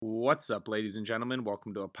What's up, ladies and gentlemen?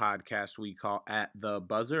 Welcome to a podcast we call At the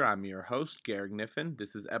Buzzer. I'm your host, Gehrig.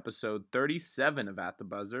 This is episode 37 of At the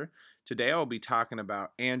Buzzer. Today I'll be talking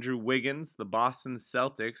about Andrew Wiggins, the Boston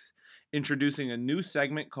Celtics, introducing a new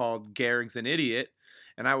segment called Gehrig's an Idiot,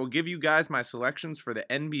 and I will give you guys my selections for the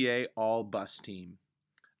NBA All-Bust team.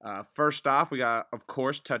 First off, we got, of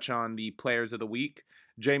course, touch on the players of the week.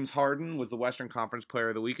 James Harden was the Western Conference Player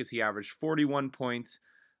of the Week as he averaged 41 points,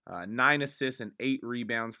 9 assists, and 8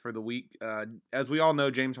 rebounds for the week. As we all know,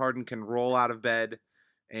 James Harden can roll out of bed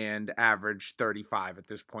and average 35 at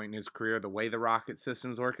this point in his career. The way the Rocket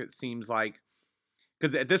systems work, it seems like,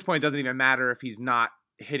 because at this point it doesn't even matter if he's not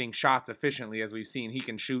hitting shots efficiently, as we've seen. He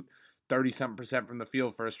can shoot 30-something% from the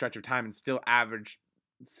field for a stretch of time and still average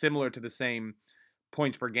similar to the same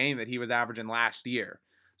points per game that he was averaging last year.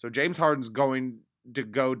 So James Harden's going to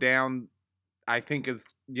go down, I think, is,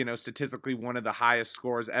 statistically one of the highest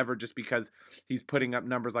scores ever, just because he's putting up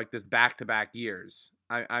numbers like this back-to-back years.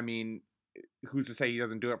 I mean, who's to say he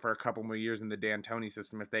doesn't do it for a couple more years in the D'Antoni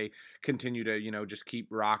system if they continue to, just keep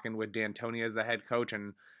rocking with D'Antoni as the head coach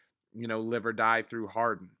and, live or die through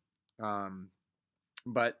Harden.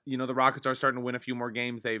 But the Rockets are starting to win a few more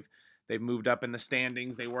games. They've moved up in the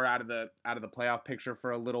standings. They were out of the playoff picture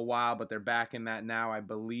for a little while, but they're back in that now. I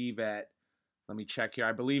believe let me check here.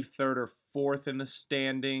 I believe third or fourth in the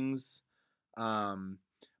standings.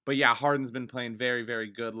 But yeah, Harden's been playing very, very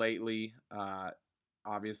good lately.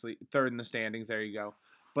 Obviously, third in the standings. There you go.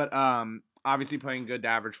 But obviously playing good to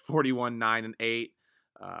average 41, 9, and 8.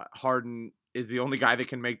 Harden is the only guy that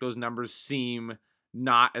can make those numbers seem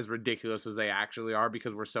not as ridiculous as they actually are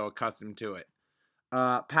because we're so accustomed to it.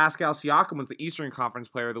 Pascal Siakam was the Eastern Conference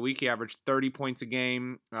Player of the Week. He averaged 30 points a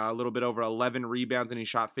game, a little bit over 11 rebounds, and he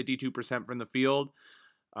shot 52% from the field.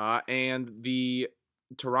 And the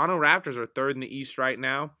Toronto Raptors are third in the East right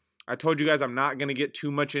now. I told you guys I'm not going to get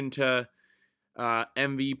too much into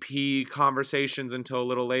MVP conversations until a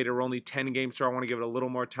little later. We're only 10 games, so I want to give it a little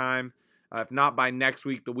more time. If not by next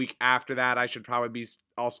week, the week after that,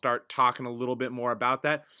 I'll start talking a little bit more about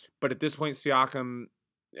that. But at this point, Siakam,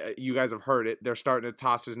 you guys have heard it. They're starting to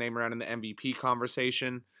toss his name around in the MVP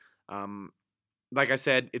conversation. Like I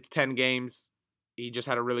said, it's 10 games. He just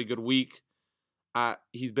had a really good week.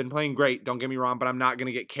 He's been playing great, don't get me wrong, but I'm not going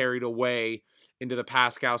to get carried away into the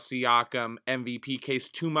Pascal Siakam MVP case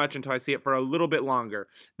too much until I see it for a little bit longer.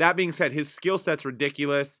 That being said, his skill set's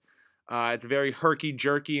ridiculous. It's very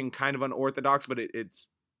herky-jerky and kind of unorthodox, but it's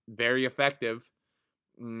very effective.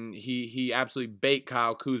 He absolutely baked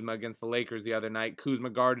Kyle Kuzma against the Lakers the other night. Kuzma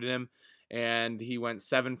guarded him, and he went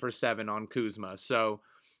 7 for 7 on Kuzma. So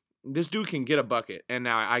this dude can get a bucket. And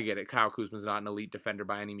now I get it. Kyle Kuzma's not an elite defender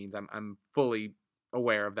by any means. I'm fully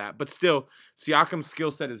aware of that. But still, Siakam's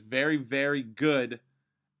skill set is very, very good.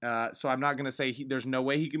 So I'm not going to say there's no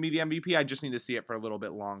way he can be the MVP. I just need to see it for a little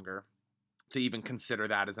bit longer to even consider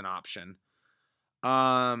that as an option.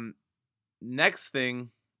 Next thing.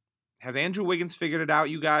 Has Andrew Wiggins figured it out,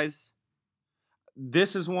 you guys?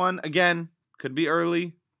 This is one, again, could be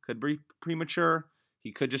early, could be premature.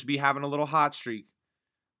 He could just be having a little hot streak.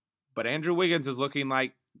 But Andrew Wiggins is looking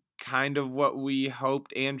like kind of what we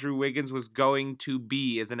hoped Andrew Wiggins was going to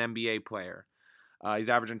be as an NBA player. He's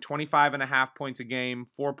averaging 25.5 points a game,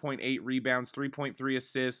 4.8 rebounds, 3.3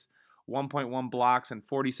 assists, 1.1 blocks, and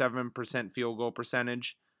 47% field goal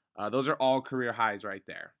percentage. Those are all career highs right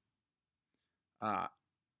there.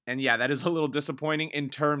 And yeah, that is a little disappointing in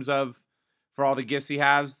terms of, for all the gifts he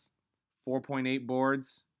has, 4.8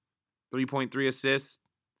 boards, 3.3 assists,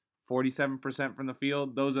 47% from the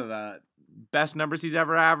field. Those are the best numbers he's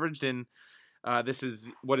ever averaged. And this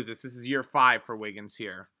is year 5 for Wiggins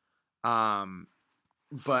here.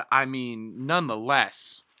 But I mean,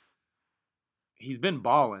 nonetheless, he's been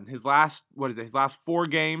balling. His last 4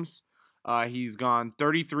 games, he's gone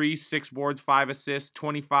 33, 6 boards, 5 assists,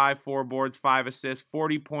 25, 4 boards, 5 assists,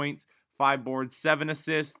 40 points, 5 boards, 7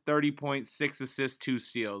 assists, 30 points, 6 assists, 2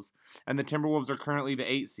 steals. And the Timberwolves are currently the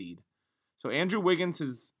 8 seed. So Andrew Wiggins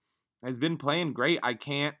has been playing great.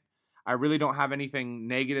 I really don't have anything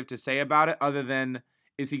negative to say about it other than,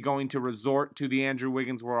 is he going to resort to the Andrew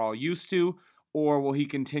Wiggins we're all used to, or will he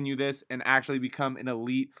continue this and actually become an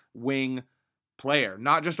elite wing player,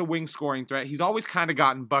 not just a wing scoring threat? He's always kind of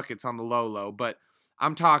gotten buckets on the low, but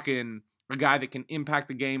I'm talking a guy that can impact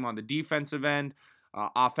the game on the defensive end,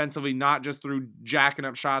 offensively, not just through jacking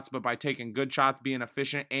up shots, but by taking good shots, being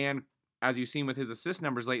efficient, and, as you've seen with his assist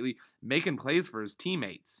numbers lately, making plays for his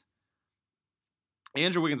teammates.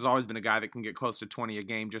 Andrew Wiggins has always been a guy that can get close to 20 a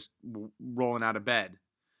game just rolling out of bed.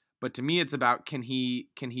 But to me, it's about, can he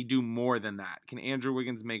do more than that? Can Andrew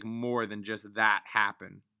Wiggins make more than just that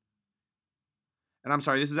happen? And I'm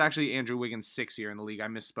sorry, this is actually Andrew Wiggins' 6th year in the league. I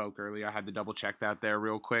misspoke earlier. I had to double check that there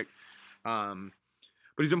real quick. But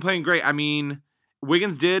he's been playing great. I mean,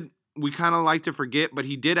 Wiggins we kind of like to forget, but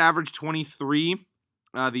he did average 23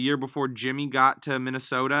 the year before Jimmy got to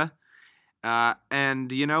Minnesota.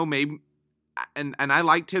 And, maybe, and I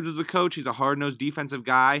like Tibbs as a coach. He's a hard-nosed defensive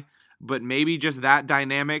guy, but maybe just that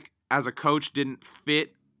dynamic as a coach didn't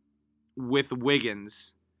fit with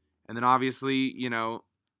Wiggins. And then obviously,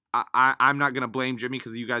 I'm not going to blame Jimmy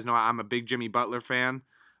because you guys know I'm a big Jimmy Butler fan,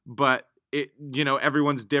 but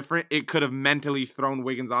everyone's different. It could have mentally thrown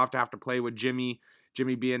Wiggins off to have to play with Jimmy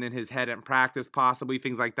being in his head in practice, possibly,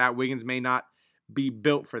 things like that. Wiggins may not be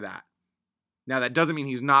built for that. Now, that doesn't mean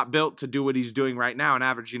he's not built to do what he's doing right now and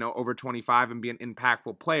average, over 25 and be an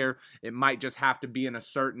impactful player. It might just have to be in a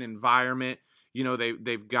certain environment.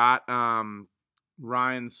 They've got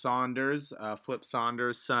Ryan Saunders, Flip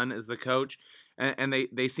Saunders' son, is the coach, and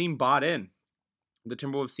they seem bought in. The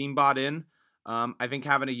Timberwolves seem bought in. I think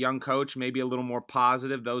having a young coach, maybe a little more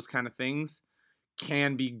positive, those kind of things,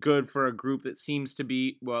 can be good for a group that seems to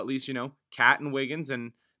be, well, at least, Cat and Wiggins,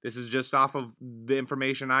 and this is just off of the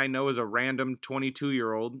information I know as a random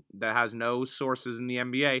 22-year-old that has no sources in the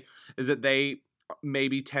NBA, is that they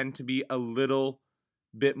maybe tend to be a little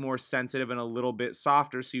bit more sensitive and a little bit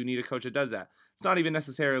softer, so you need a coach that does that. It's not even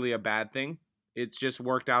necessarily a bad thing. It's just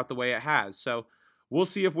worked out the way it has. So we'll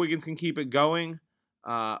see if Wiggins can keep it going,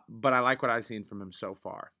 but I like what I've seen from him so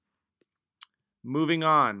far. Moving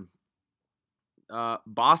on.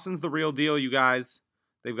 Boston's the real deal, you guys.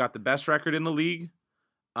 They've got the best record in the league.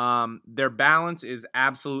 Their balance is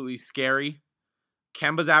absolutely scary.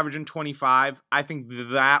 Kemba's averaging 25. I think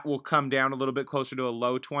that will come down a little bit closer to a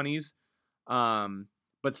low 20s.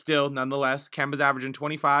 But still, nonetheless, Kemba's averaging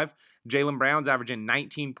 25. Jaylen Brown's averaging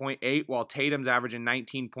 19.8, while Tatum's averaging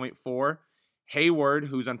 19.4. Hayward,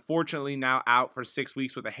 who's unfortunately now out for 6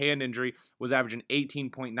 weeks with a hand injury, was averaging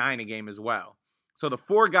 18.9 a game as well. So the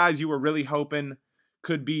 4 guys you were really hoping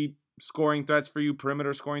could be scoring threats for you,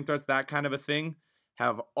 perimeter scoring threats, that kind of a thing,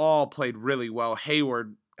 have all played really well.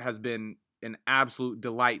 Hayward has been an absolute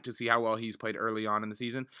delight to see how well he's played early on in the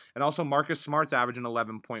season. And also Marcus Smart's averaging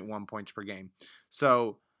 11.1 points per game.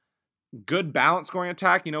 So good balanced scoring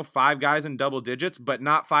attack, 5 guys in double digits, but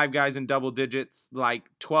not 5 guys in double digits like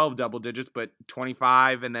 12 double digits, but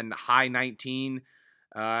 25 and then high 19,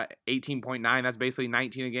 18.9. That's basically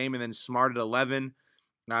 19 a game. And then Smart at 11.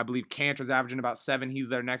 I believe Cantor's averaging about 7. He's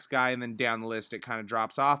their next guy. And then down the list, it kind of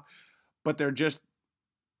drops off. But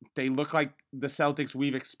they look like the Celtics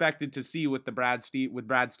we've expected to see with Brad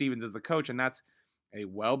Stevens as the coach, and that's a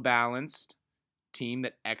well-balanced team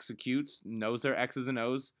that executes, knows their X's and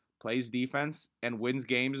O's, plays defense, and wins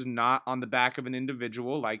games not on the back of an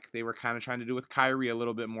individual like they were kind of trying to do with Kyrie a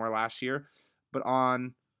little bit more last year, but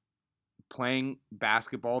on playing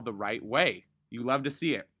basketball the right way. You love to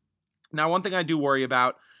see it. Now, one thing I do worry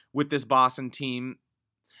about with this Boston team,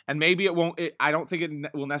 and maybe it won't, I don't think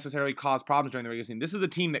it will necessarily cause problems during the regular season. This is a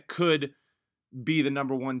team that could be the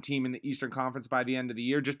number 1 team in the Eastern Conference by the end of the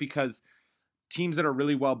year, just because teams that are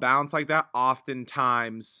really well balanced like that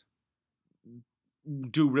oftentimes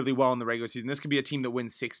do really well in the regular season. This could be a team that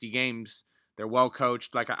wins 60 games. They're well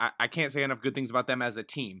coached. Like I can't say enough good things about them as a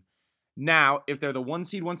team. Now, if they're the 1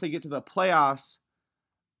 seed once they get to the playoffs,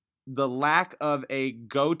 the lack of a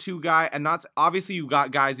go-to guy, and not obviously you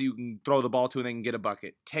got guys that you can throw the ball to and they can get a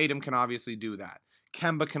bucket. Tatum can obviously do that.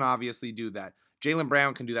 Kemba can obviously do that. Jaylen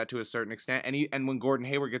Brown can do that to a certain extent. And when Gordon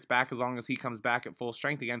Hayward gets back, as long as he comes back at full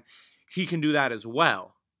strength again, he can do that as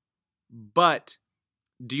well. But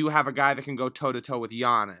do you have a guy that can go toe-to-toe with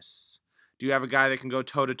Giannis? Do you have a guy that can go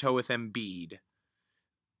toe-to-toe with Embiid?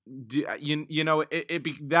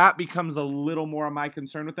 That becomes a little more of my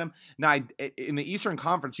concern with them. Now, in the Eastern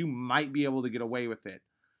Conference, you might be able to get away with it,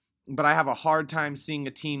 but I have a hard time seeing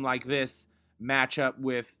a team like this match up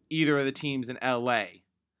with either of the teams in LA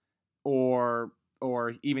or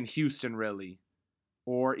even Houston, really,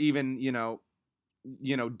 or even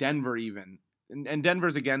Denver even. And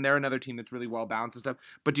Denver's, again, they're another team that's really well balanced and stuff.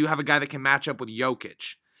 But do you have a guy that can match up with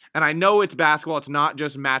Jokic? And I know it's basketball. It's not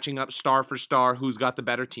just matching up star for star who's got the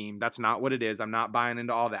better team. That's not what it is. I'm not buying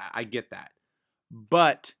into all that. I get that.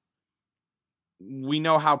 But we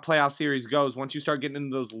know how playoff series goes. Once you start getting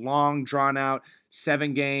into those long, drawn-out,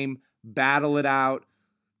 7-game, battle it out,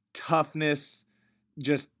 toughness,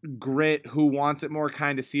 just grit, who wants it more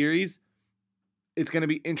kind of series, it's going to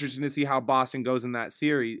be interesting to see how Boston goes in that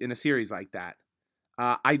series, in a series like that.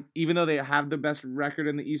 Even though they have the best record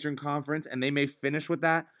in the Eastern Conference and they may finish with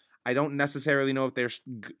that, I don't necessarily know if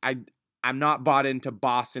I'm not bought into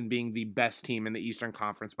Boston being the best team in the Eastern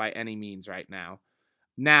Conference by any means right now.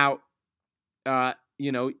 Now,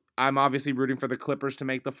 I'm obviously rooting for the Clippers to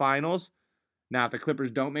make the finals. Now, if the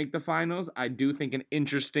Clippers don't make the finals, I do think an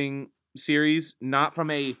interesting series, not from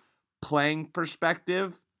a playing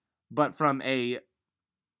perspective, but from a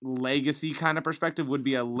legacy kind of perspective, would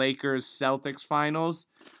be a Lakers Celtics finals,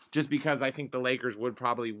 just because I think the Lakers would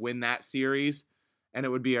probably win that series. And it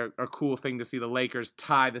would be a cool thing to see the Lakers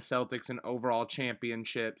tie the Celtics in overall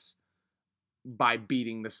championships by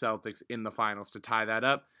beating the Celtics in the finals to tie that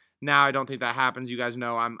up. Now, I don't think that happens. You guys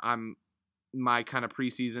know I'm my kind of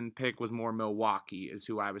preseason pick was more Milwaukee, is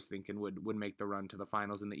who I was thinking would make the run to the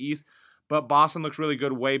finals in the East. But Boston looks really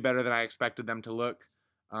good, way better than I expected them to look.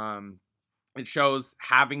 It shows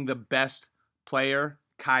having the best player,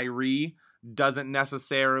 Kyrie, doesn't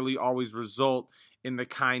necessarily always result in the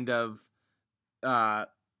kind of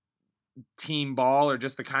team ball or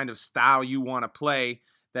just the kind of style you want to play.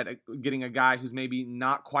 That getting a guy who's maybe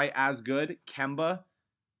not quite as good, Kemba,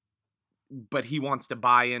 but he wants to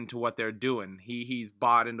buy into what they're doing. He's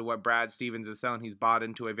bought into what Brad Stevens is selling. He's bought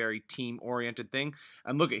into a very team-oriented thing.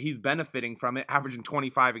 And look, he's benefiting from it, averaging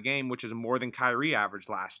 25 a game, which is more than Kyrie averaged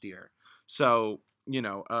last year. So,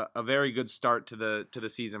 a very good start to the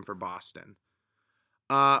season for Boston.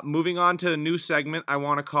 Moving on to a new segment, I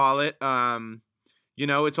want to call it.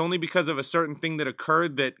 It's only because of a certain thing that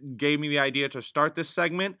occurred that gave me the idea to start this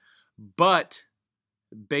segment. But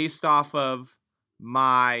based off of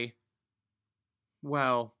my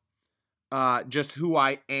just who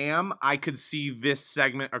I am, I could see this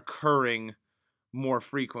segment occurring more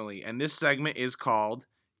frequently. And this segment is called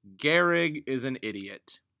Gehrig is an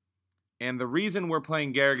Idiot. And the reason we're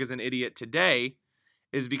playing Gehrig is an Idiot today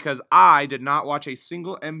is because I did not watch a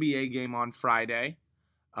single NBA game on Friday.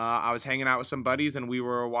 I was hanging out with some buddies and we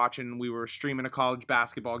were streaming a college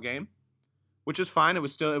basketball game, which is fine. It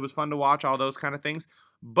was fun to watch all those kind of things.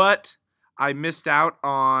 But I missed out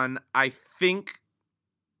on, I think,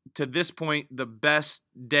 to this point, the best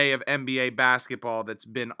day of NBA basketball that's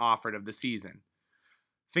been offered of the season.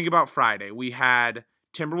 Think about Friday. We had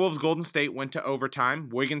Timberwolves Golden State went to overtime.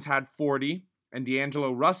 Wiggins had 40, and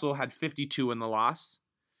D'Angelo Russell had 52 in the loss.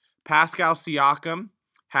 Pascal Siakam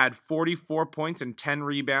had 44 points and 10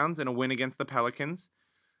 rebounds in a win against the Pelicans.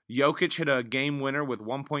 Jokic hit a game winner with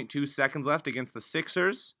 1.2 seconds left against the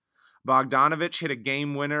Sixers. Bogdanovich hit a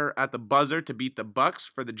game winner at the buzzer to beat the Bucks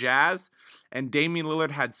for the Jazz, and Damian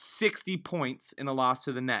Lillard had 60 points in a loss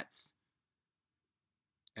to the Nets.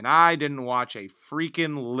 And I didn't watch a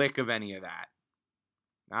freaking lick of any of that.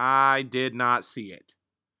 I did not see it.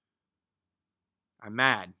 I'm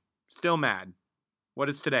mad. Still mad. What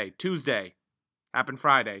is today? Tuesday. Happened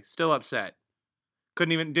Friday. Still upset.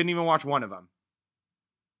 Didn't even watch one of them.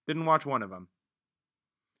 Didn't watch one of them.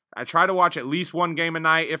 I try to watch at least one game a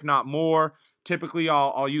night, if not more. Typically,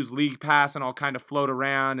 I'll use League Pass and I'll kind of float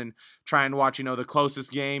around and try and watch, the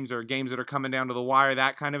closest games or games that are coming down to the wire,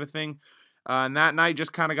 that kind of a thing. And that night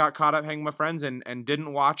just kind of got caught up hanging with friends and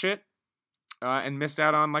didn't watch it and missed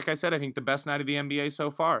out on, like I said, I think the best night of the NBA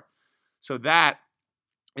so far. So that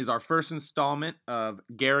is our first installment of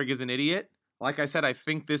Gehrig is an Idiot. Like I said, I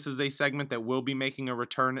think this is a segment that will be making a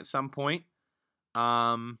return at some point.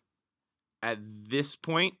 At this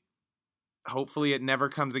point, hopefully it never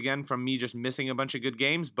comes again from me just missing a bunch of good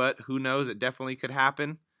games, but who knows? It definitely could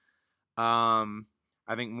happen. I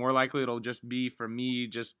think more likely it'll just be for me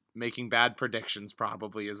just making bad predictions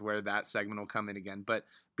probably is where that segment will come in again. But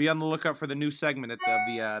be on the lookout for the new segment at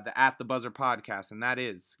the At the Buzzer podcast, and that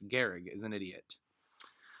is Gehrig is an Idiot.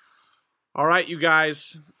 All right, you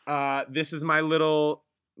guys, this is my little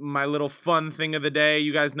fun thing of the day.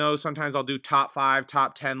 You guys know sometimes I'll do top 5,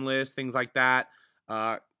 top 10 lists, things like that.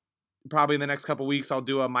 Probably in the next couple weeks, I'll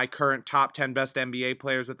do my current top 10 best NBA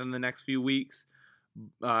players within the next few weeks.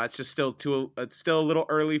 It's still a little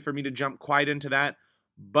early for me to jump quite into that,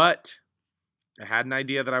 but I had an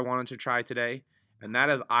idea that I wanted to try today, and that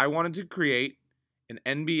is I wanted to create an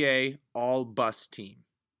NBA all-bust team.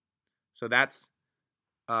 So that's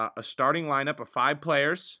a starting lineup of 5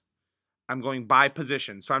 players. I'm going by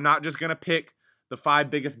position. So I'm not just going to pick the 5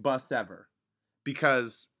 biggest busts ever,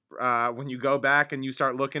 because when you go back and you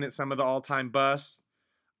start looking at some of the all-time busts,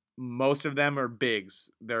 most of them are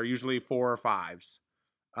bigs. They're usually 4 or 5s.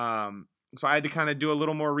 So I had to kind of do a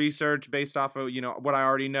little more research based off of, what I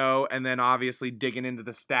already know, and then obviously digging into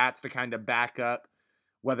the stats to kind of back up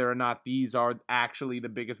whether or not these are actually the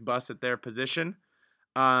biggest busts at their position.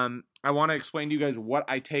 I want to explain to you guys what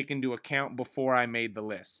I take into account before I made the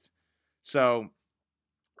list. So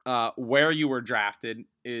where you were drafted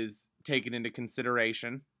is taken into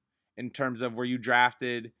consideration in terms of were you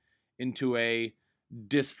drafted into a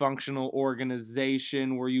dysfunctional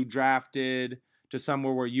organization, were you drafted to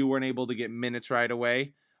somewhere where you weren't able to get minutes right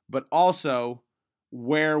away, but also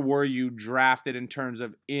where were you drafted in terms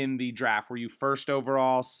of in the draft? Were you first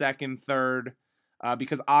overall, second, third?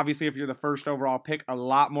 Because obviously, if you're the first overall pick, a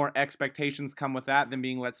lot more expectations come with that than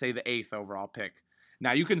being, let's say, the eighth overall pick.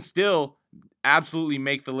 Now, you can still absolutely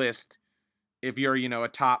make the list if you're, a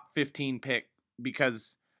top 15 pick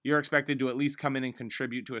because you're expected to at least come in and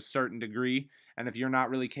contribute to a certain degree. And if you're not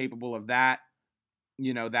really capable of that,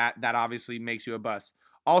 that obviously makes you a bust.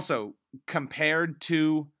 Also, compared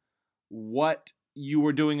to what you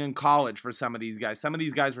were doing in college for some of these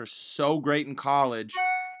guys were so great in college,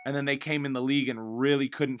 and then they came in the league and really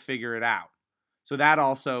couldn't figure it out. So that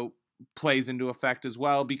also plays into effect as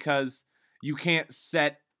well because you can't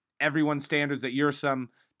set everyone's standards that you're some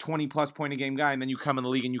 20 plus point a game guy and then you come in the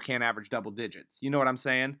league and you can't average double digits. You know what I'm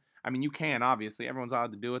saying? I mean, you can, obviously. Everyone's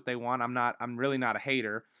allowed to do what they want. I'm really not a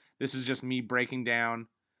hater. This is just me breaking down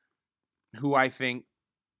who I think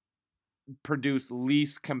produce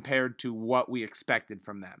least compared to what we expected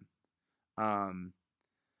from them.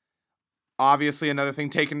 Obviously, another thing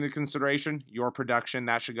taken into consideration, your production.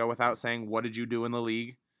 That should go without saying. What did you do in the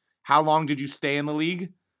league? How long did you stay in the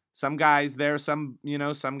league? Some guys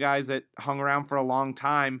some guys that hung around for a long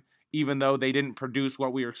time, even though they didn't produce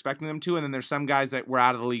what we were expecting them to. And then there's some guys that were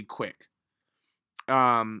out of the league quick.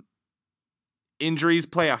 Injuries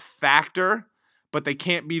play a factor, but they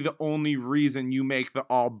can't be the only reason you make the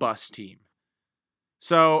all bust team.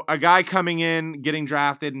 So a guy coming in, getting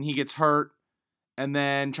drafted, and he gets hurt, and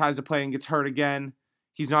then tries to play and gets hurt again,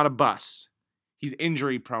 he's not a bust. He's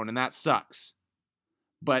injury prone, and that sucks.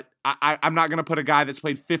 But I'm not going to put a guy that's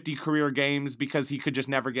played 50 career games because he could just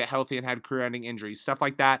never get healthy and had career-ending injuries. Stuff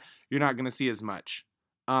like that, you're not going to see as much.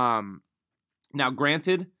 Now,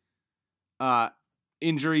 granted,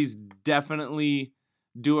 injuries definitely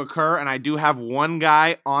do occur, and I do have one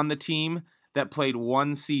guy on the team that played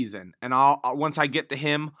one season. And once I get to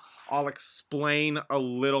him, I'll explain a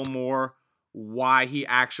little more why he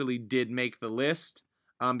actually did make the list.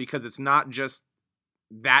 Because it's not just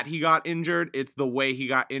that he got injured, it's the way he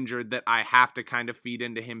got injured that I have to kind of feed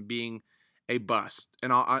into him being a bust.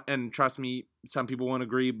 And trust me, some people won't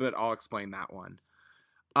agree, but I'll explain that one.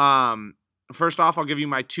 First off, I'll give you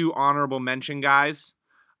my two honorable mention guys.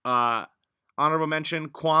 Honorable mention,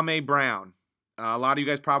 Kwame Brown. A lot of you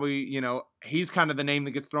guys probably, he's kind of the name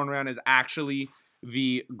that gets thrown around as actually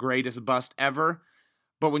the greatest bust ever.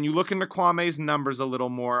 But when you look into Kwame's numbers a little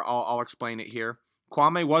more, I'll explain it here.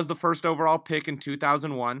 Kwame was the first overall pick in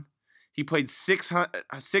 2001. He played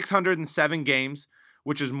 607 games,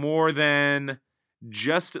 which is more than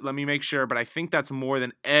let me make sure, but I think that's more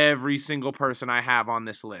than every single person I have on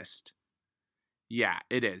this list. Yeah,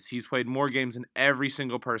 it is. He's played more games than every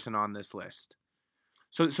single person on this list.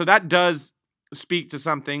 So that does speak to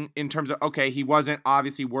something in terms of, okay, he wasn't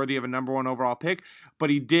obviously worthy of a number one overall pick, but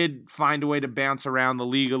he did find a way to bounce around the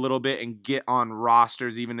league a little bit and get on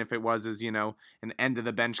rosters, even if it was as, an end of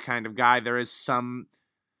the bench kind of guy. There is some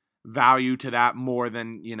value to that more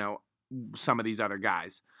than, some of these other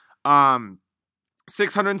guys.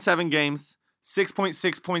 607 games,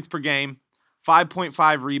 6.6 points per game,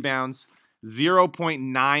 5.5 rebounds,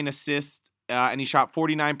 0.9 assists, and he shot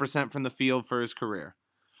 49% from the field for his career.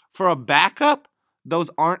 For a backup, those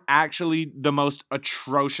aren't actually the most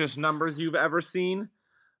atrocious numbers you've ever seen,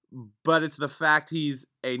 but it's the fact he's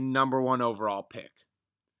a number one overall pick.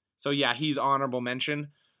 So yeah, he's honorable mention,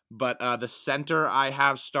 but the center I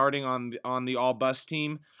have starting on the all bust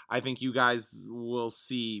team, I think you guys will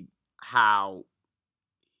see how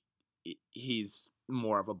he's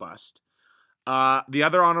more of a bust. The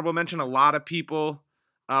other honorable mention, a lot of people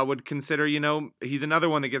would consider, he's another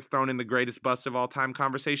one that gets thrown in the greatest bust of all time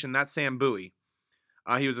conversation. That's Sam Bowie.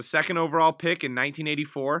 He was a second overall pick in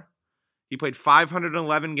 1984. He played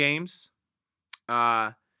 511 games.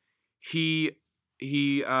 He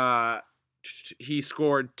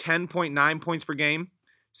scored 10.9 points per game,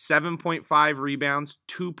 7.5 rebounds,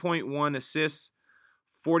 2.1 assists,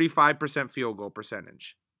 45% field goal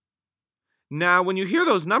percentage. Now, when you hear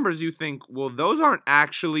those numbers, you think, well, those aren't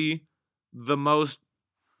actually the most,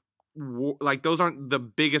 those aren't the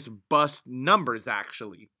biggest bust numbers,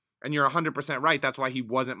 actually. And you're 100% right. That's why he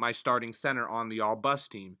wasn't my starting center on the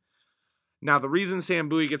all-bust team. Now, the reason Sam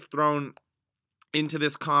Bowie gets thrown into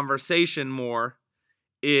this conversation more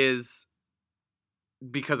is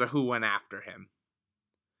because of who went after him.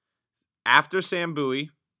 After Sam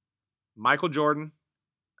Bowie, Michael Jordan,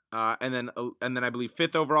 and then I believe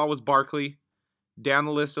fifth overall was Barkley. Down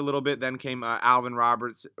the list a little bit, then came Alvin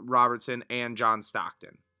Robertson and John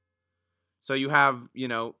Stockton. So you have,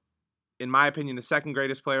 in my opinion, the second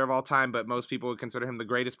greatest player of all time, but most people would consider him the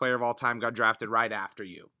greatest player of all time, got drafted right after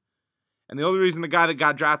you. And the only reason the guy that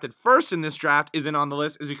got drafted first in this draft isn't on the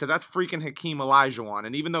list is because that's freaking Hakeem Olajuwon.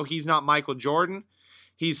 And even though he's not Michael Jordan,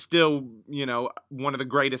 he's still, one of the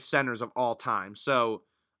greatest centers of all time. So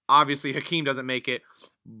obviously Hakeem doesn't make it.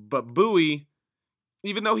 But Bowie,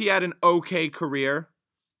 even though he had an okay career,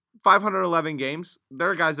 511 games,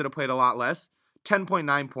 there are guys that have played a lot less.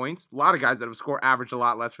 10.9 points. A lot of guys that have scored averaged a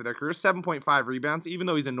lot less for their career. 7.5 rebounds. Even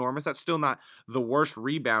though he's enormous, that's still not the worst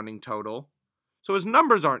rebounding total. So his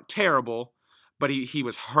numbers aren't terrible, but he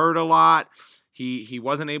was hurt a lot. He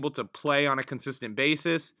wasn't able to play on a consistent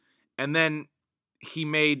basis. And then he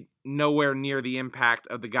made nowhere near the impact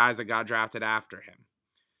of the guys that got drafted after him.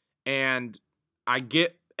 And I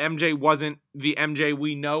get MJ wasn't the MJ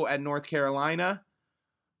we know at North Carolina,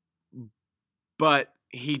 but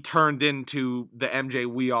he turned into the MJ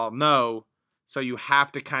we all know. So you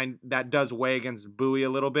have to that does weigh against Bowie a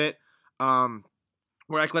little bit.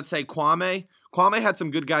 Where let's say Kwame had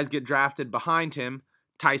some good guys get drafted behind him.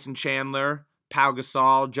 Tyson Chandler, Pau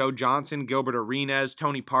Gasol, Joe Johnson, Gilbert Arenas,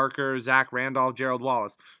 Tony Parker, Zach Randolph, Gerald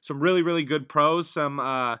Wallace. Some really, really good pros. Some,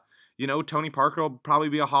 Tony Parker will probably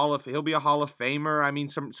be he'll be a Hall of Famer. I mean,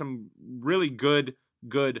 some really good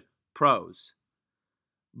pros.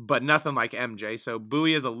 But nothing like MJ. So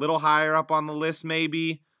Bowie is a little higher up on the list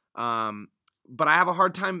maybe. But I have a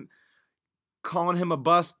hard time calling him a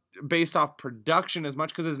bust based off production as much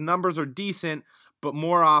because his numbers are decent, but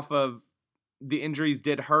more off of the injuries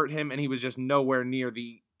did hurt him, and he was just nowhere near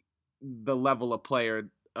the level of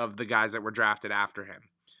player of the guys that were drafted after him.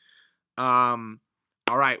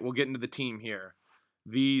 All right, we'll get into the team here.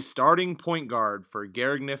 The starting point guard for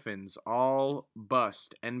Gehrig Niffin's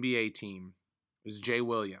all-bust NBA team is Jay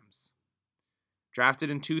Williams. Drafted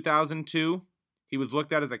in 2002, he was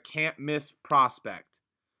looked at as a can't-miss prospect.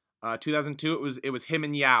 2002, it was him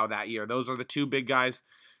and Yao that year. Those are the two big guys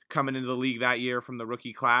coming into the league that year from the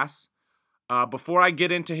rookie class. Before I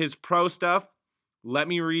get into his pro stuff, let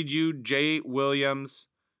me read you Jay Williams'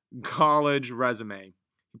 college resume.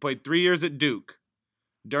 He played 3 years at Duke.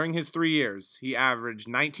 During his 3 years, he averaged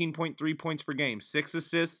 19.3 points per game, 6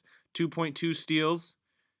 assists, 2.2 steals.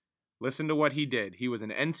 Listen to what he did. He was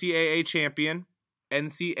an NCAA champion,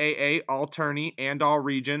 NCAA All-Tourney and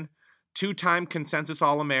All-Region, 2-time Consensus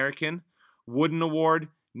All-American, Wooden Award,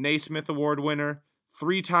 Naismith Award winner,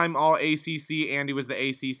 3-time All-ACC, and he was the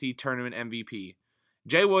ACC Tournament MVP.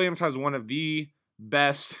 Jay Williams has one of the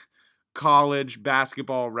best college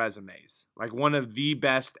basketball resumes, like one of the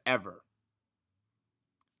best ever.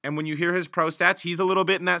 And when you hear his pro stats, he's a little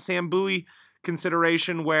bit in that Sam Bowie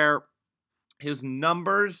consideration where his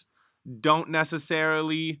numbers don't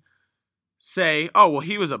necessarily say, oh, well,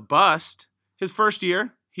 he was a bust. His first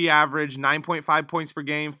year, he averaged 9.5 points per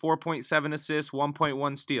game, 4.7 assists,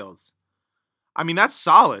 1.1 steals. I mean, that's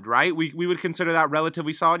solid, right? We would consider that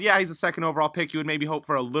relatively solid. Yeah, he's a second overall pick. You would maybe hope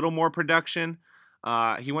for a little more production.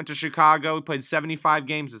 He went to Chicago. He played 75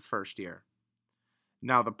 games his first year.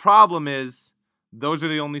 Now, the problem is those are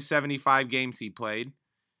the only 75 games he played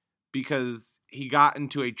because he got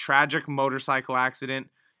into a tragic motorcycle accident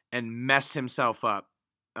and messed himself up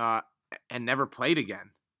and never played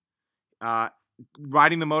again.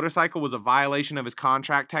 Riding the motorcycle was a violation of his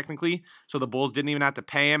contract technically, so the Bulls didn't even have to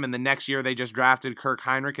pay him, and the next year they just drafted Kirk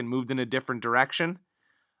Heinrich and moved in a different direction.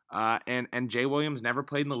 And Jay Williams never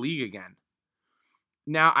played in the league again.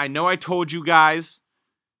 Now, I know I told you guys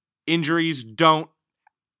injuries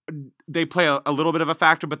they play a little bit of a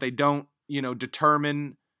factor, but they don't,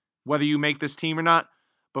 determine whether you make this team or not.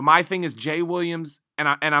 But my thing is Jay Williams,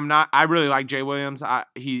 I really like Jay Williams.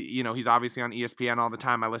 He's obviously on ESPN all the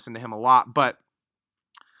time. I listen to him a lot, but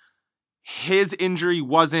his injury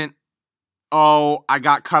wasn't, I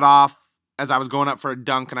got cut off as I was going up for a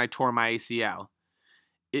dunk and I tore my ACL.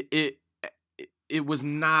 It was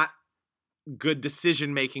not good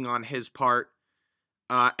decision making on his part,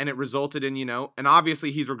 and it resulted in, and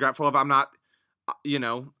obviously he's regretful of. I'm not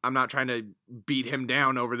trying to beat him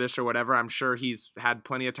down over this or whatever. I'm sure he's had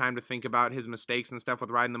plenty of time to think about his mistakes and stuff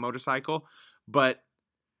with riding the motorcycle. But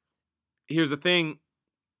here's the thing.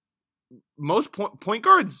 Most point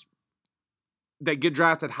guards that get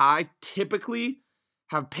drafted high typically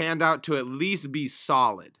have panned out to at least be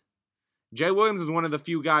solid. Jay Williams is one of the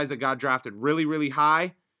few guys that got drafted really, really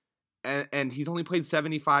high, and he's only played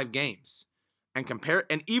 75 games.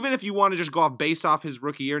 And even if you want to just go off based off his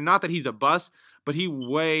rookie year, not that he's a bust, but he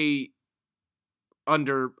way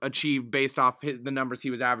underachieved based off the numbers he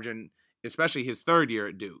was averaging, especially his third year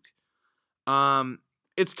at Duke.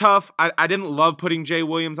 It's tough. I didn't love putting Jay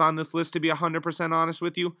Williams on this list, to be 100% honest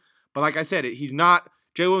with you. But like I said, he's not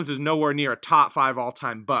Jay Williams is nowhere near a top 5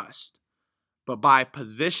 all-time bust. But by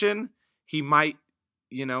position, he might,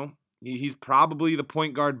 he's probably the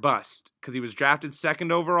point guard bust because he was drafted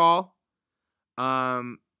 2nd overall.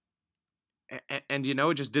 And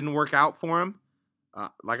it just didn't work out for him.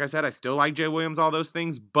 Like I said, I still like Jay Williams, all those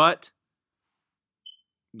things, but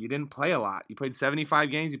you didn't play a lot. You played 75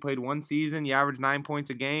 games. You played 1 season. You averaged 9 points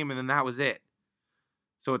a game, and then that was it.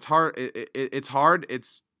 So it's hard. It's hard.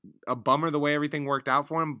 It's a bummer the way everything worked out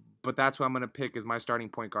for him, but that's who I'm going to pick as my starting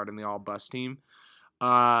point guard in the all-bust team.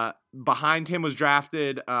 Behind him was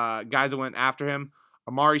drafted guys that went after him: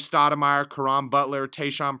 Amari Stoudemire, Caron Butler,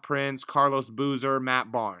 Tayshaun Prince, Carlos Boozer,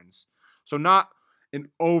 Matt Barnes. So not an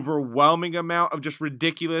overwhelming amount of just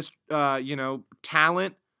ridiculous,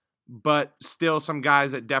 talent, but still some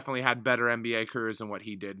guys that definitely had better NBA careers than what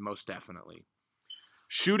he did, most definitely.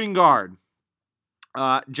 Shooting guard,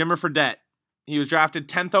 Jimmer Fredette. He was drafted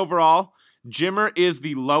 10th overall. Jimmer is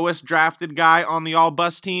the lowest drafted guy on the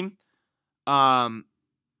all-bust team.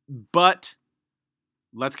 But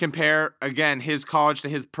let's compare, again, his college to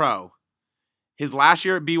his pro. His last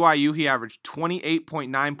year at BYU, he averaged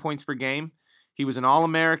 28.9 points per game. He was an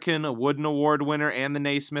All-American, a Wooden Award winner, and the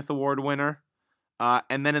Naismith Award winner.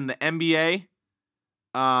 And then in the NBA,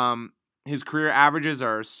 his career averages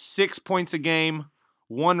are 6 points a game,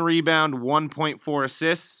 1 rebound, 1.4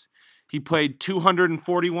 assists. He played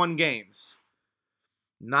 241 games.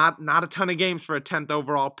 Not a ton of games for a 10th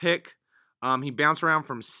overall pick. He bounced around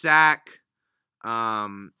from sack.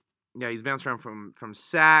 He's bounced around from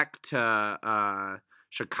sack to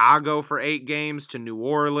Chicago for 8 games, to New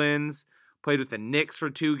Orleans. Played with the Knicks for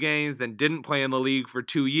 2 games, then didn't play in the league for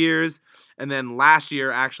 2 years. And then last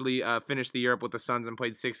year actually finished the year up with the Suns and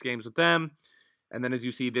played 6 games with them. And then as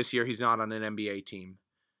you see, this year he's not on an NBA team.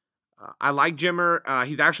 I like Jimmer.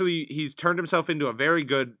 He's turned himself into a very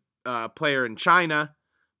good player in China,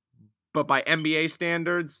 but by NBA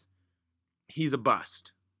standards, he's a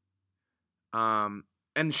bust. And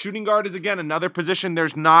shooting guard is, again, another position.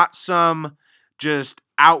 There's not some just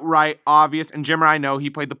outright obvious. And Jimmer, I know he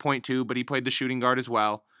played the point too, but he played the shooting guard as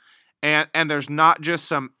well. And there's not just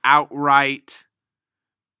some outright,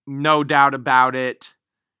 no doubt about it,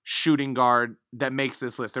 shooting guard that makes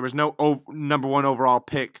this list. There was no number 1 overall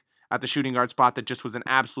pick at the shooting guard spot that just was an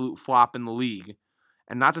absolute flop in the league.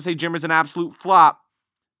 And not to say Jimmer's an absolute flop,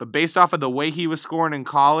 but based off of the way he was scoring in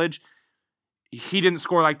college, he didn't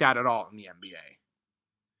score like that at all in the NBA.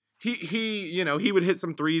 He would hit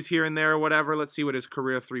some threes here and there or whatever. Let's see what his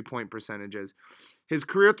career 3-point percentage is. His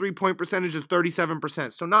career 3-point percentage is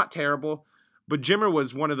 37%, so not terrible. But Jimmer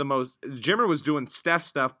was doing Steph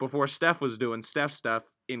stuff before Steph was doing Steph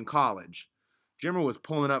stuff in college. Jimmer was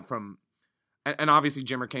pulling up from, and obviously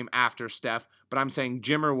Jimmer came after Steph, but I'm saying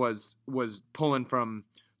Jimmer was pulling from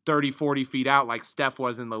 30, 40 feet out like Steph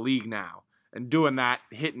was in the league now, and doing that,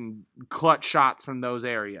 hitting clutch shots from those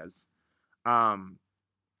areas.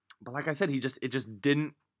 But like I said, it just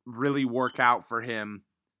didn't really work out for him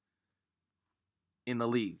in the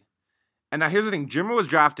league. And now here's the thing. Jimmer was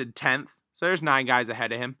drafted 10th, so there's 9 guys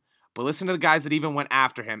ahead of him. But listen to the guys that even went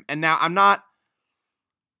after him. And now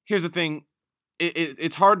here's the thing.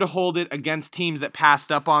 It's hard to hold it against teams that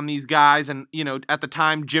passed up on these guys. And, at the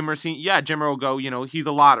time, Jimmer will go, he's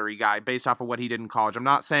a lottery guy based off of what he did in college. I'm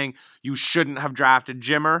not saying you shouldn't have drafted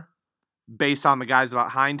Jimmer based on the guys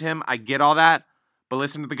behind him. I get all that. But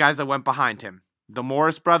listen to the guys that went behind him. The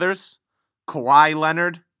Morris brothers, Kawhi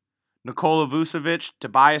Leonard, Nikola Vucevic,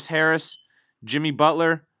 Tobias Harris, Jimmy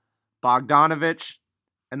Butler, Bogdanovich,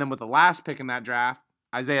 and then with the last pick in that draft,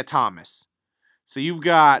 Isaiah Thomas. So you've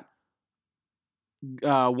got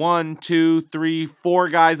 4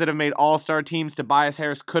 guys that have made all-star teams. Tobias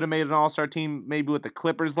Harris could have made an all-star team maybe with the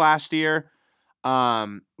Clippers last year.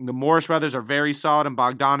 The Morris brothers are very solid, and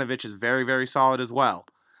Bogdanovich is very, very solid as well.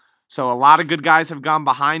 So a lot of good guys have gone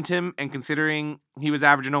behind him, and considering he was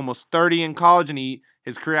averaging almost 30 in college and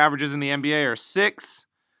his career averages in the NBA are 6,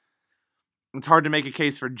 it's hard to make a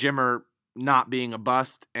case for Jimmer not being a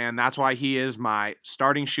bust, and that's why he is my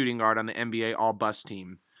starting shooting guard on the NBA all-bust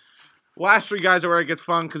team. Last 3 guys are where it gets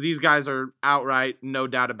fun because these guys are outright, no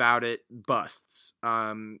doubt about it, busts.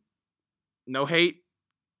 No hate,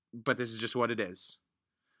 but this is just what it is.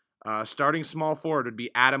 Starting small forward would be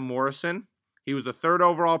Adam Morrison. He was the 3rd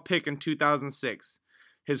overall pick in 2006.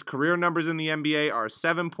 His career numbers in the NBA are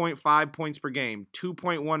 7.5 points per game,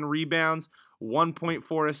 2.1 rebounds,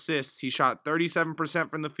 1.4 assists. He shot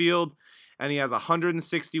 37% from the field, and he has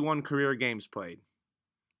 161 career games played.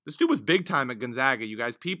 This dude was big time at Gonzaga, you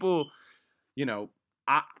guys. People,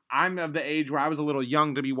 I'm of the age where I was a little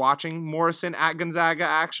young to be watching Morrison at Gonzaga,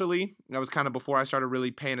 actually. That was kind of before I started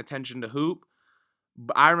really paying attention to hoop.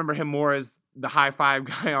 I remember him more as the high five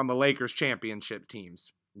guy on the Lakers championship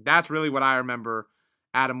teams. That's really what I remember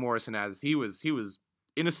Adam Morrison as. He was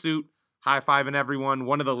in a suit, high fiving everyone.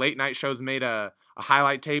 One of the late night shows made a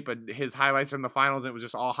highlight tape of his highlights from the finals, and it was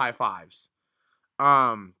just all high fives.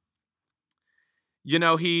 You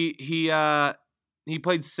know, he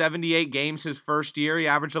played 78 games his first year. He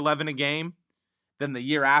averaged 11 a game. Then the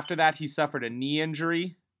year after that, he suffered a knee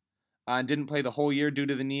injury and didn't play the whole year due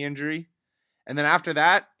to the knee injury. And then after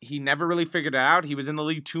that, he never really figured it out. He was in the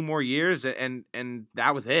league 2 more years, and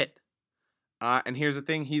that was it. And here's the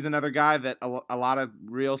thing. He's another guy that a lot of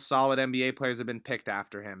real solid NBA players have been picked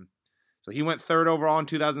after him. So he went 3rd overall in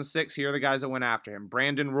 2006. Here are the guys that went after him.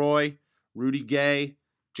 Brandon Roy, Rudy Gay,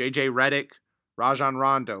 J.J. Redick, Rajon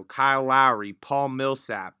Rondo, Kyle Lowry, Paul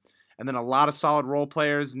Millsap. And then a lot of solid role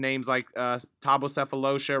players, names like Thabo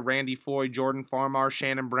Cephalosha, Randy Foye, Jordan Farmar,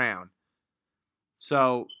 Shannon Brown.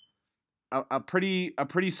 So a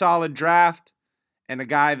pretty solid draft, and a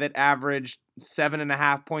guy that averaged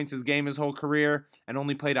 7.5 points his game his whole career and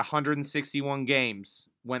only played 161 games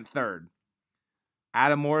went 3rd.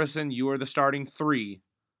 Adam Morrison, you are the starting 3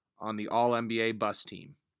 on the All-NBA bus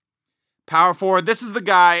team. Power forward, this is the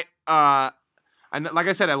guy, and like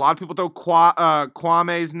I said, a lot of people throw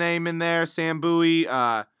Kwame's name in there, Sam Bowie.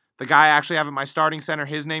 The guy I actually have at my starting center,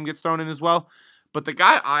 his name gets thrown in as well. But the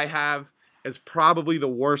guy I have is probably the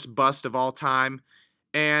worst bust of all time.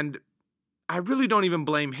 And I really don't even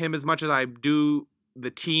blame him as much as I do the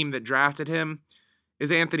team that drafted him,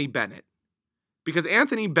 is Anthony Bennett. Because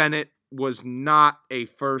Anthony Bennett was not a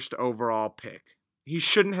first overall pick. He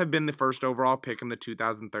shouldn't have been the first overall pick in the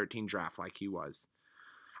 2013 draft like he was.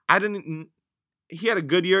 He had a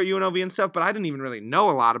good year at UNLV and stuff, but I didn't even really know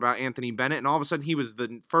a lot about Anthony Bennett, and all of a sudden he was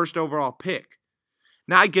the first overall pick.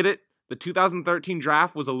 Now I get it. The 2013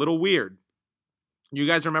 draft was a little weird. You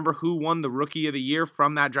guys remember who won the Rookie of the Year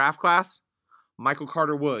from that draft class? Michael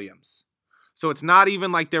Carter Williams. So it's not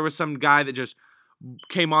even like there was some guy that just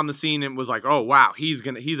came on the scene and was like, oh wow, he's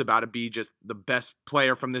about to be just the best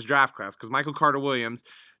player from this draft class. Because Michael Carter Williams,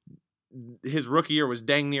 his rookie year was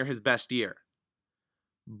dang near his best year.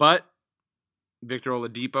 But Victor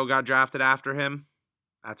Oladipo got drafted after him.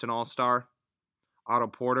 That's an all-star. Otto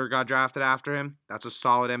Porter got drafted after him. That's a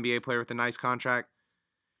solid NBA player with a nice contract.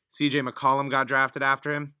 CJ McCollum got drafted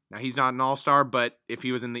after him. Now, he's not an all-star, but if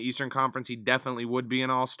he was in the Eastern Conference, he definitely would be an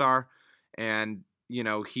all-star. And, you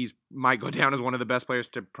know, he's might go down as one of the best players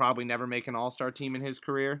to probably never make an all-star team in his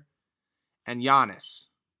career. And Giannis.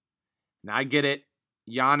 Now, I get it.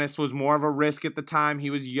 Giannis was more of a risk at the time. He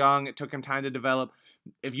was young. It took him time to develop.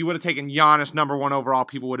 If you would have taken Giannis number 1 overall,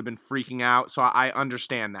 people would have been freaking out. So I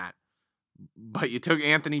understand that. But you took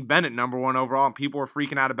Anthony Bennett number 1 overall, and people were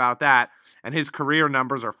freaking out about that. And his career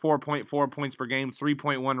numbers are 4.4 points per game,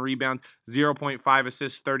 3.1 rebounds, 0.5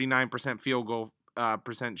 assists, 39% field goal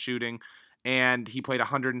percent shooting, and he played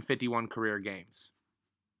 151 career games.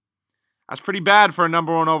 That's pretty bad for a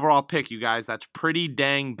number 1 overall pick, you guys. That's pretty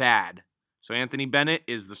dang bad. So Anthony Bennett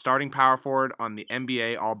is the starting power forward on the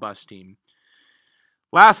NBA All-Bus team.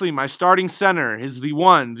 Lastly, my starting center is the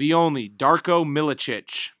one, the only, Darko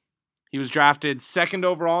Milicic. He was drafted 2nd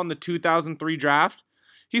overall in the 2003 draft.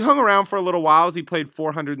 He hung around for a little while as he played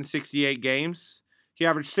 468 games. He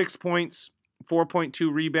averaged 6 points,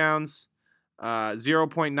 4.2 rebounds,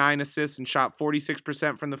 0.9 assists, and shot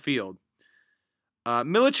 46% from the field.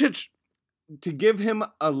 Milicic, to give him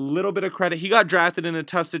a little bit of credit, he got drafted in a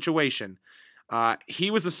tough situation.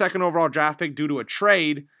 He was the 2nd overall draft pick due to a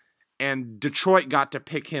trade, and Detroit got to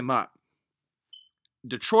pick him up.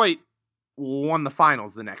 Detroit won the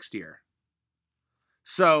finals the next year.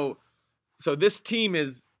 So this team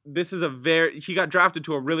he got drafted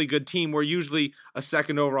to a really good team where usually a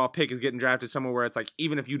 2nd overall pick is getting drafted somewhere where it's like,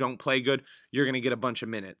 even if you don't play good, you're going to get a bunch of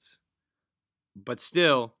minutes. But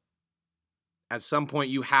still, at some point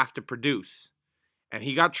you have to produce. And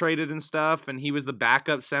he got traded and stuff, and he was the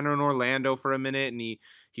backup center in Orlando for a minute, and he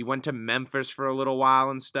went to Memphis for a little while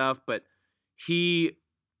and stuff, but he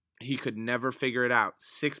could never figure it out.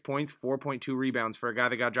 6 points, 4.2 rebounds for a guy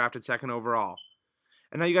that got drafted 2nd overall.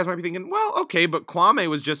 And now you guys might be thinking, well, okay, but Kwame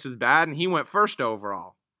was just as bad, and he went 1st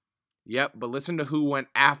overall. Yep, but listen to who went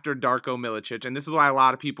after Darko Milicic, and this is why a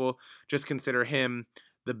lot of people just consider him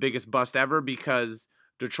the biggest bust ever, because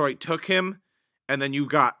Detroit took him, and then you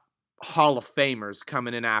got Hall of Famers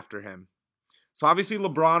coming in after him. So obviously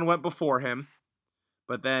LeBron went before him,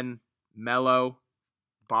 but then Melo,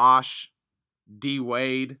 Bosh, D.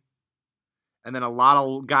 Wade, and then a lot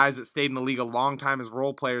of guys that stayed in the league a long time as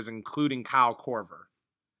role players, including Kyle Korver.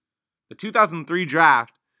 The 2003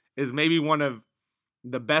 draft is maybe one of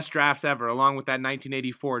the best drafts ever, along with that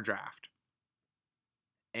 1984 draft.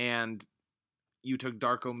 and you took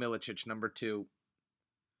Darko Milicic, number 2.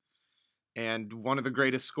 And one of the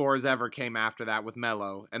greatest scorers ever came after that with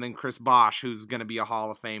Melo. And then Chris Bosh, who's going to be a Hall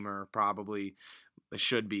of Famer, probably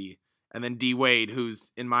should be. And then D. Wade,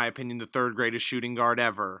 who's, in my opinion, the 3rd greatest shooting guard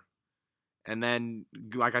ever. And then,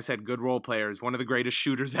 like I said, good role players. One of the greatest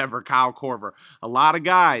shooters ever, Kyle Korver. A lot of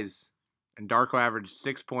guys. And Darko averaged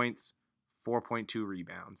 6 points, 4.2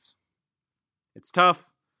 rebounds. It's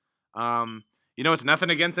tough. It's nothing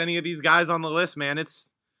against any of these guys on the list, man. It's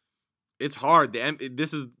hard.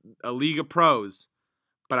 This is a league of pros,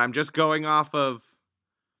 but I'm just going off of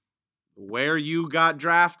where you got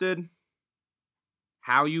drafted,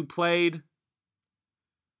 how you played.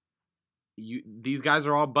 These guys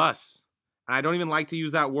are all busts. And I don't even like to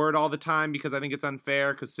use that word all the time because I think it's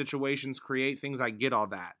unfair because situations create things. I get all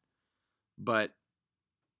that. But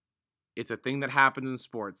it's a thing that happens in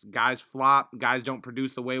sports. Guys flop. Guys don't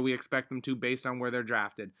produce the way we expect them to based on where they're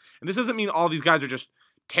drafted. And this doesn't mean all these guys are just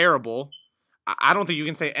terrible. I don't think you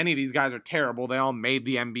can say any of these guys are terrible. They all made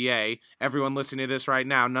the NBA. Everyone listening to this right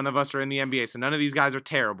now, none of us are in the NBA, so none of these guys are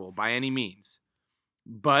terrible by any means.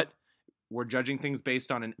 But we're judging things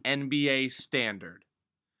based on an NBA standard.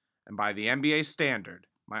 And by the NBA standard,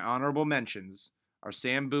 my honorable mentions are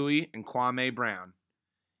Sam Bowie and Kwame Brown.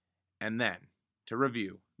 And then, to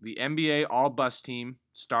review, the NBA All-Bust team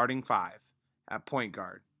starting 5. At point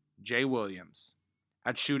guard, Jay Williams.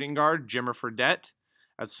 At shooting guard, Jimmer Fredette.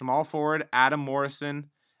 At small forward, Adam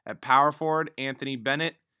Morrison. At power forward, Anthony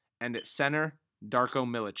Bennett. And at center, Darko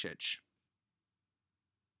Milicic.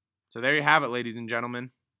 So there you have it, ladies and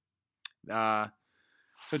gentlemen.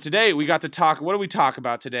 So today we got to talk. What did we talk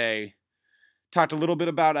about today? Talked a little bit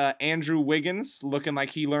about Andrew Wiggins looking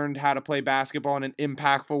like he learned how to play basketball in an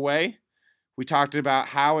impactful way. We talked about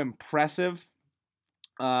how impressive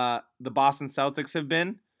the Boston Celtics have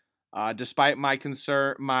been, despite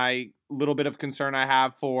my little bit of concern I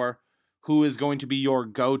have for who is going to be your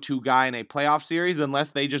go-to guy in a playoff series,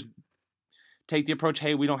 unless they just take the approach,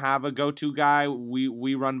 hey, we don't have a go-to guy,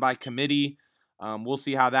 we run by committee. We'll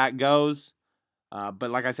see how that goes. But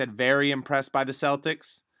like I said, very impressed by the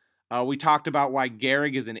Celtics. We talked about why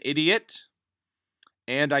Gehrig is an idiot,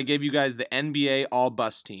 and I gave you guys the NBA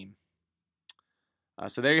All-Bust team.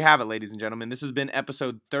 So there you have it, ladies and gentlemen. This has been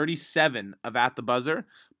episode 37 of At the Buzzer.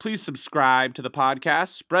 Please subscribe to the podcast,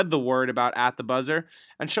 spread the word about At the Buzzer,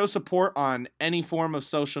 and show support on any form of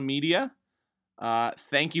social media.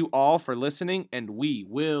 Thank you all for listening, and we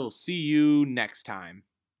will see you next time.